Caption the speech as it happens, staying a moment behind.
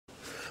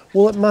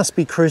Well, it must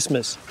be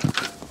Christmas,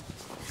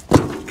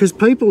 because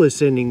people are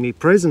sending me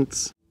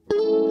presents.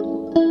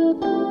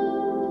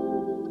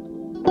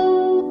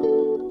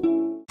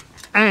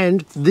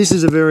 And this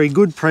is a very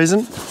good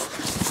present.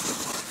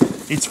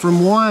 It's from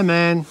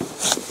Wireman.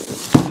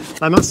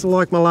 They must have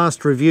liked my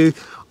last review.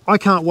 I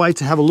can't wait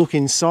to have a look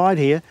inside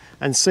here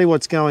and see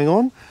what's going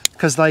on,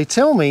 because they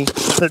tell me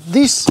that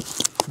this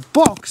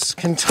box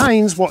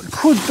contains what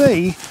could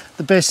be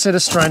the best set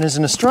of strainers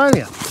in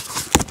Australia.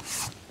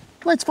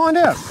 Let's find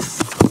out.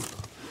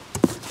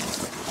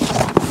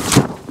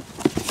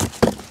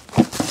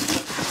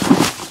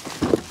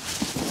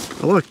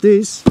 I like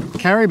this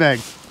carry bag.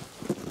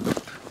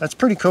 That's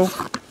pretty cool.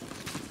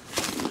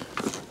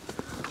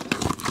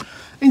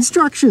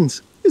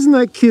 Instructions, isn't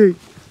that cute?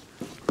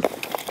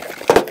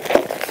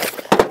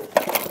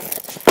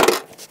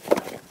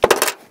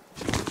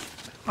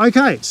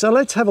 Okay, so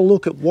let's have a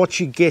look at what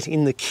you get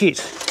in the kit.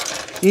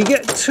 You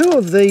get two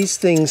of these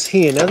things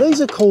here. Now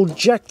these are called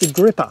Jack the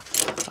Gripper.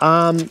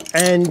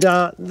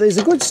 There's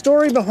a good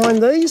story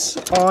behind these.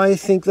 I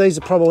think these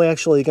are probably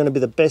actually going to be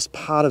the best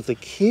part of the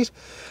kit,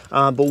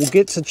 but we'll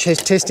get to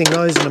testing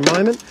those in a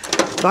moment.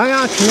 They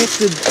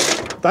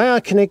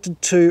are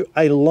connected to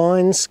a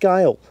line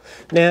scale.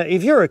 Now,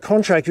 if you're a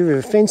contractor, if you're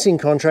a fencing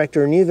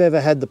contractor, and you've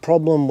ever had the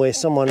problem where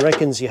someone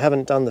reckons you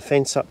haven't done the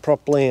fence up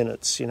properly and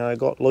it's, you know,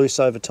 got loose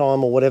over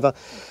time or whatever,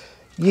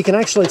 you can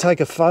actually take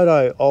a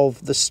photo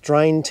of the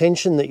strain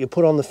tension that you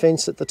put on the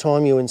fence at the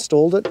time you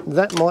installed it.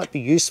 That might be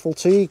useful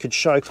to you. You could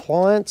show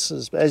clients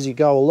as you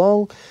go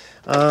along.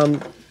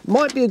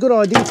 Might be a good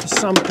idea for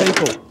some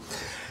people.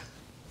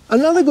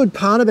 Another good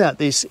part about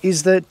this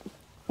is that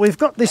we've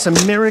got this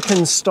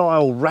American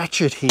style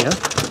ratchet here,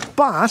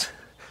 but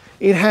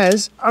it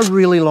has a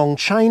really long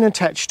chain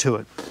attached to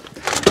it.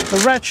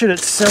 The ratchet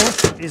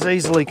itself is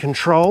easily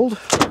controlled,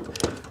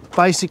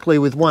 basically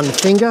with one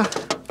finger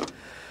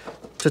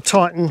to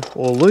tighten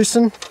or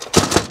loosen.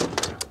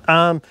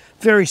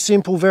 Very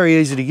simple, very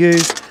easy to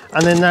use,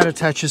 and then that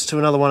attaches to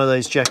another one of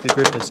these Jack the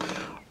Grippers.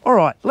 All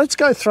right, let's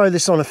go throw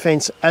this on a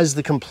fence as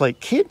the complete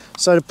kit.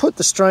 So to put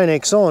the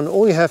Strainex on,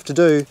 all you have to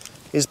do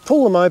is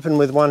pull them open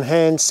with one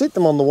hand, sit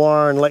them on the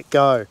wire and let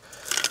go.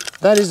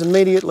 That is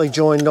immediately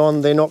joined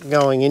on, they're not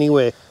going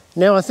anywhere.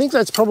 Now I think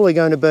that's probably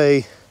going to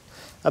be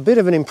a bit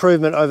of an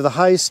improvement over the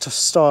Hayes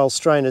style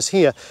strainers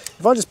here.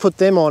 If I just put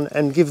them on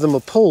and give them a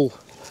pull,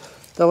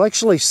 they'll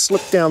actually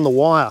slip down the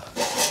wire.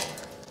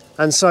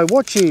 And so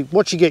what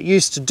you get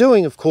used to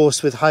doing, of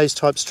course, with Hayes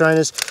type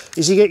strainers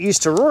is you get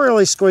used to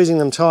really squeezing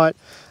them tight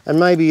and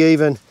maybe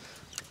even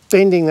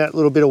bending that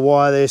little bit of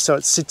wire there so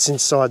it sits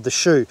inside the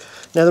shoe.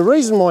 Now the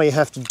reason why you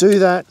have to do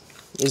that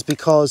is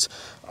because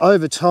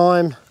over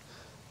time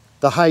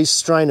the Hayes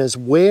strainers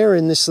wear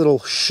in this little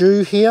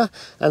shoe here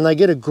and they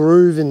get a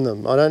groove in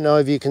them. I don't know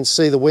if you can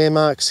see the wear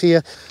marks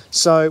here.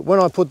 So when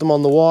I put them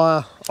on the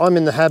wire, I'm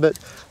in the habit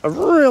of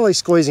really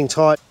squeezing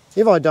tight.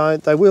 If I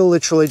don't, they will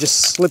literally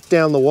just slip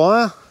down the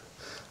wire,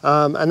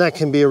 and that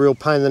can be a real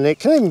pain in the neck.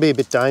 Can even be a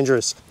bit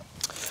dangerous.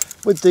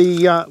 With the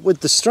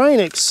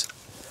Strainex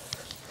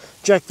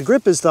Jack the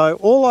Grippers though,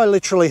 all I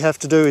literally have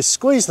to do is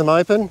squeeze them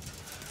open,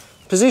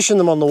 position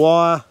them on the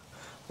wire,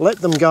 let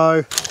them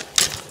go,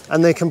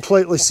 and they're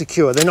completely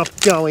secure. They're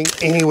not going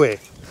anywhere.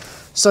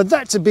 So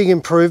that's a big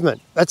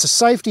improvement. That's a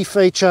safety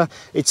feature,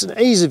 it's an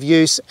ease of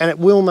use, and it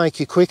will make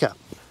you quicker.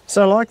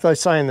 So like they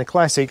say in the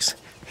classics,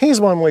 here's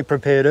one we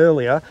prepared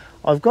earlier.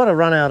 I've got to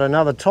run out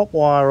another top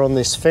wire on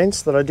this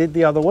fence that I did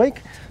the other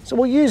week. So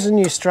we'll use the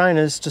new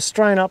strainers to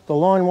strain up the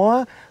line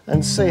wire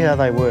and see how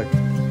they work.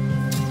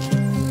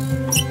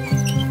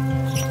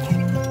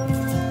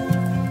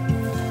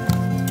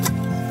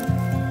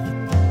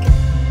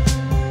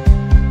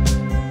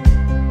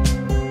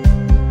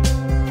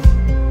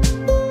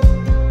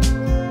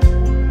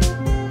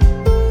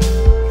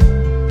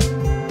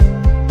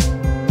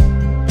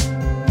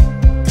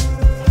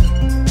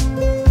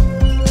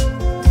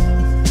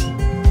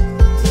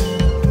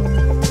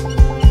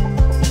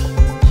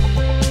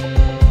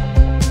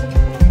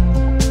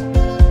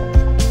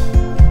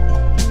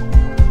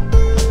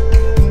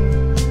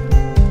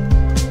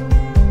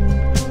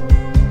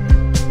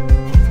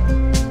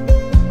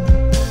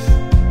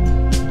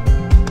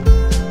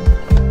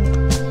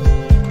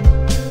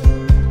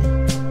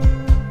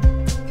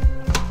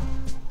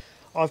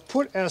 I've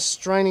put our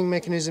straining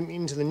mechanism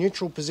into the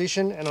neutral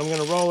position and I'm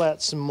going to roll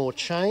out some more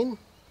chain.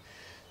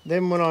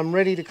 Then when I'm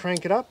ready to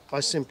crank it up, I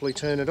simply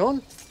turn it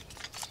on.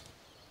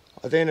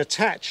 I then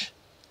attach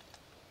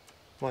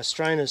my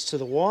strainers to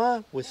the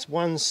wire with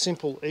one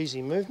simple,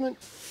 easy movement.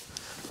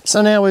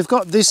 So now we've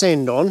got this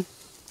end on.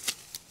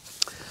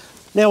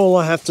 Now all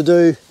I have to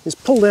do is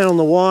pull down on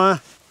the wire,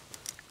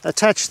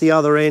 attach the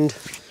other end,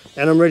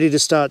 and I'm ready to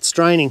start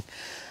straining.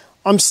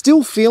 I'm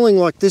still feeling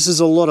like this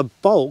is a lot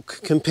of bulk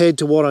compared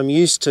to what I'm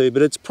used to,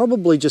 but it's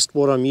probably just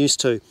what I'm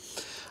used to.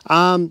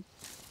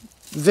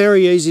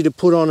 Very easy to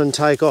put on and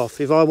take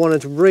off. If I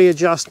wanted to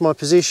readjust my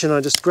position,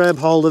 I just grab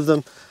hold of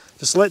them,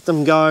 just let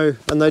them go,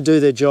 and they do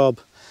their job.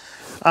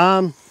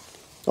 All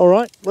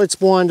right,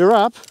 let's wind her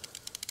up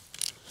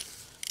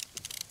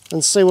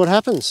and see what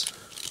happens.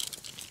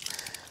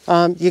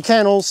 You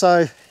can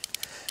also,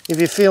 if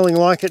you're feeling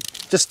like it,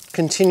 just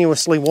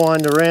continuously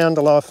wind around,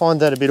 although I find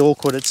that a bit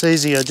awkward. It's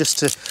easier just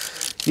to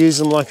use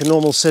them like a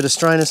normal set of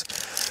strainers.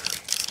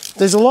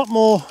 There's a lot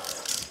more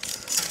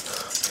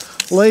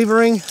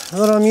levering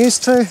that I'm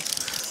used to.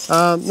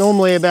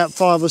 Normally about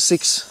 5 or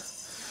 6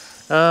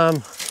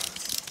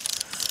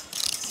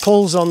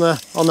 pulls on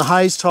the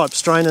haze type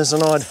strainers,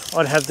 and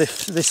I'd have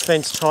this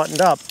fence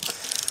tightened up.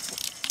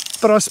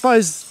 But I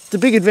suppose the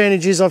big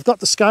advantage is I've got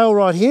the scale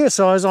right here,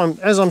 so as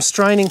I'm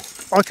straining,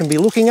 I can be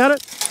looking at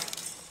it.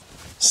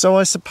 So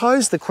I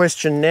suppose the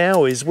question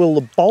now is, will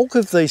the bulk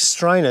of these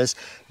strainers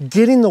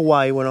get in the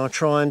way when I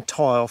try and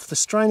tie off the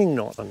straining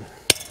knot?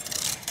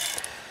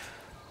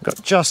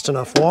 Got just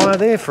enough wire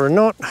there for a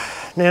knot.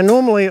 Now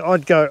normally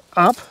I'd go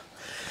up,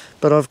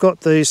 but I've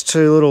got these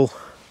two little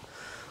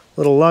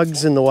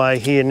lugs in the way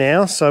here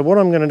now. So what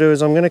I'm going to do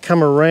is I'm going to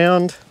come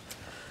around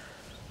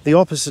the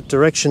opposite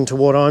direction to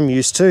what I'm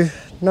used to.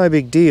 No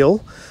big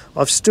deal.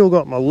 I've still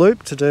got my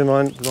loop to do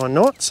my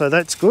knot, so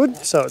that's good.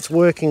 So it's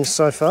working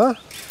so far.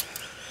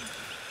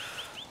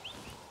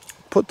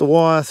 Put the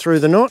wire through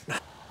the knot.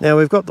 Now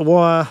we've got the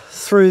wire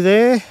through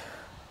there.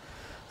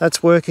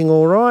 That's working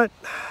all right.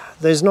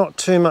 There's not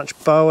too much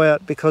bow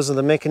out because of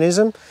the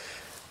mechanism.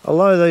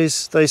 Although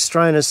these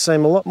strainers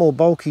seem a lot more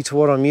bulky to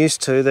what I'm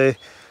used to, their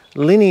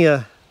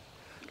linear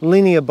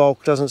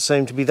bulk doesn't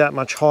seem to be that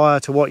much higher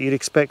to what you'd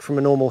expect from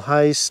a normal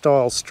haze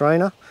style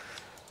strainer.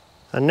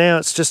 And now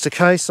it's just a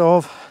case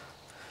of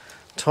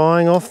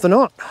tying off the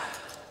knot.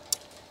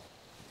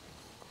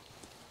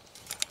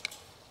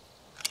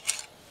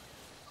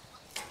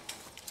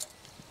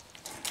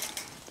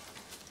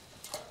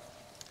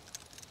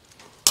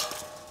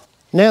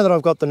 Now that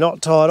I've got the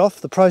knot tied off,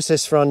 the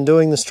process for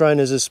undoing the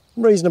strainers is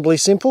reasonably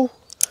simple.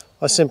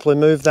 I simply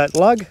move that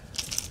lug,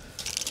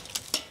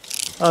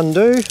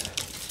 undo,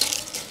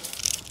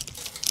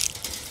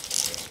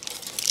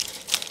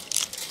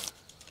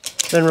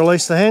 then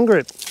release the hand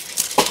grip.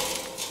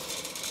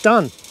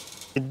 Done.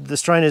 The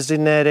strainers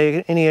didn't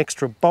add any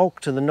extra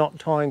bulk to the knot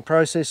tying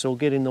process or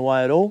get in the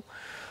way at all.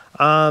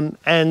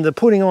 And the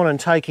putting on and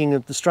taking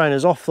of the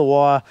strainers off the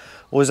wire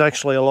was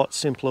actually a lot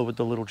simpler with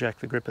the little Jack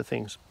the Gripper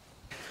things.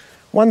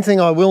 One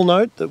thing I will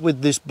note, that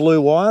with this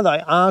blue wire, they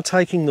are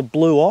taking the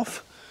blue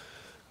off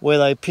where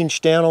they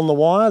pinch down on the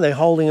wire. They're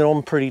holding it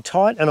on pretty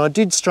tight, and I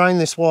did strain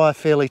this wire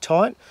fairly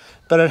tight,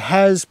 but it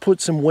has put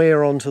some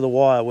wear onto the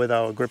wire where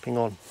they were gripping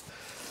on.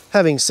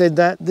 Having said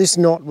that, this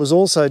knot was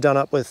also done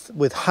up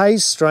with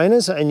haze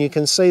strainers, and you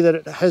can see that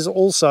it has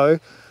also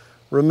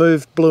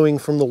removed bluing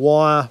from the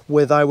wire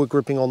where they were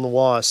gripping on the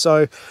wire.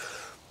 So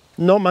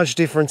not much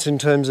difference in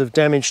terms of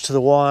damage to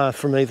the wire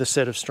from either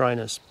set of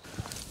strainers.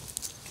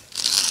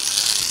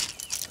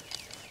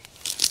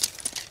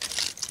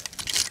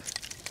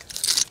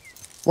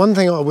 One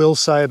thing I will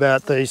say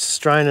about these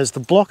strainers,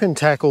 the block and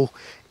tackle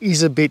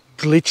is a bit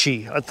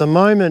glitchy. At the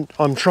moment,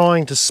 I'm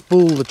trying to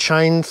spool the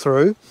chain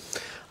through,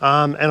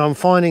 and I'm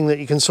finding that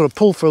you can sort of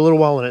pull for a little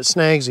while and it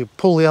snags. You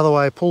pull the other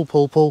way, pull,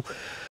 pull, pull.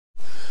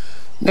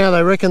 Now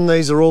they reckon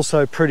these are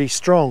also pretty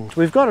strong.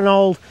 We've got an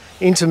old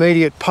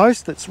intermediate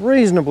post that's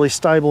reasonably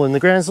stable in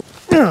the ground.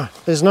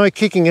 There's no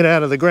kicking it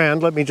out of the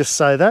ground, let me just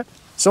say that.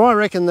 So I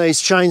reckon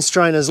these chain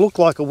strainers look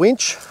like a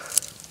winch.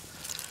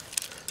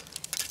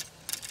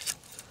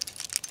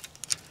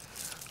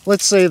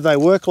 Let's see if they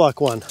work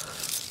like one.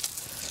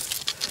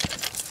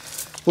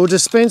 We'll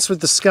dispense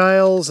with the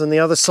scales and the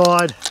other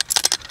side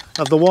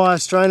of the wire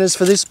strainers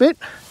for this bit,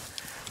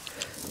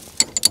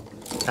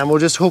 and we'll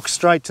just hook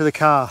straight to the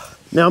car.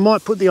 Now I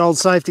might put the old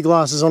safety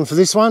glasses on for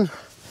this one,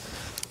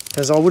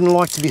 as I wouldn't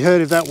like to be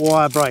hurt if that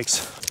wire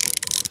breaks.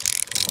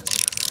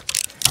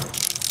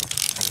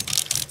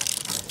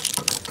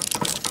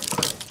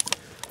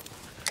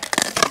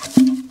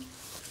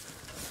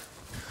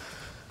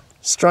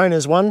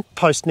 Strainers 1,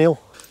 post nil.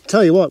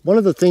 Tell you what, one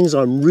of the things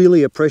I'm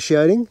really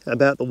appreciating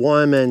about the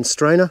Wireman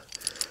strainer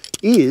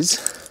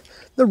is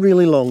the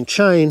really long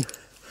chain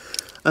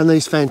and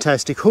these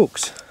fantastic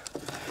hooks.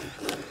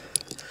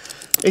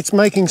 It's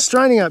making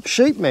straining up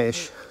sheep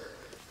mesh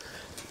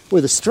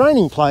with a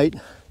straining plate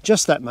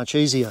just that much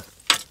easier.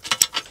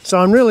 So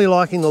I'm really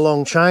liking the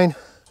long chain.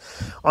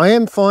 I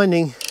am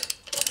finding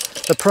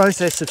the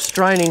process of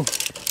straining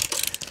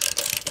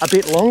a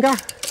bit longer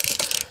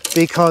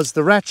because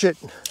the ratchet,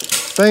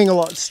 being a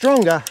lot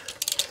stronger,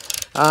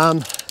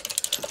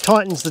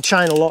 tightens the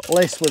chain a lot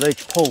less with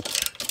each pull.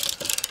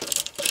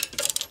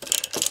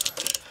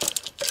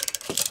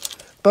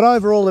 But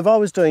overall, if I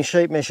was doing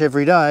sheep mesh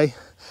every day,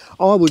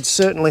 I would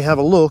certainly have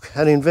a look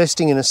at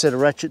investing in a set of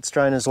ratchet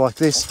strainers like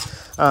this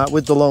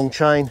with the long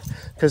chain,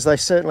 because they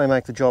certainly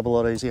make the job a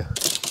lot easier.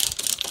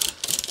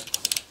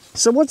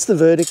 So what's the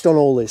verdict on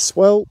all this?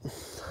 Well,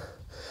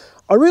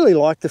 I really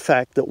like the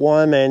fact that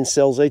Wireman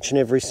sells each and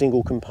every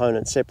single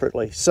component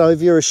separately. So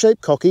if you're a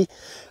sheepcocky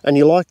and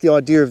you like the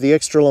idea of the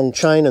extra long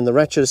chain and the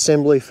ratchet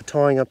assembly for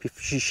tying up your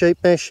sheep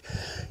mesh,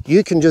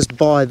 you can just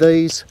buy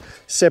these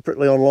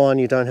separately online.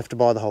 You don't have to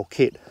buy the whole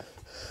kit.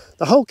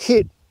 The whole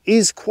kit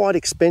is quite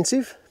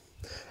expensive,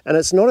 and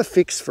it's not a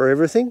fix for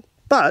everything,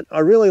 but I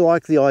really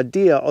like the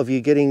idea of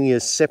you getting your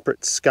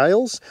separate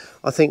scales.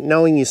 I think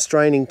knowing your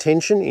straining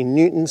tension in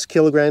newtons,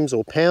 kilograms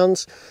or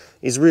pounds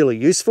is really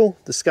useful.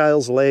 The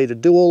scales allow you to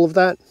do all of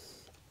that.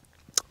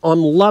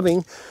 I'm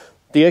loving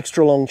the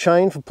extra long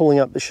chain for pulling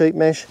up the sheet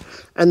mesh,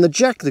 and the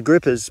Jack the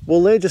Grippers,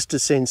 well, they're just a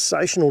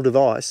sensational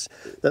device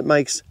that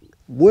makes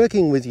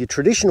working with your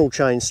traditional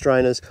chain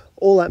strainers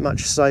all that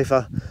much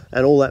safer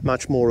and all that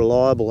much more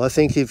reliable. I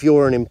think if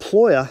you're an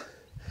employer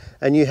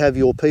and you have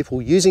your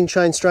people using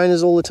chain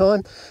strainers all the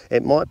time,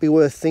 it might be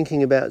worth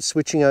thinking about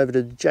switching over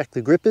to Jack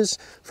the Grippers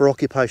for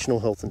occupational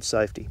health and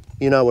safety.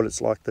 You know what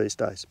it's like these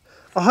days.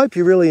 I hope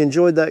you really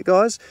enjoyed that,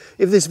 guys.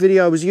 If this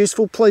video was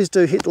useful, please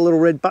do hit the little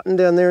red button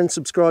down there and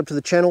subscribe to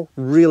the channel.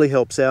 Really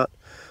helps out.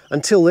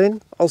 Until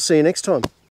then, I'll see you next time.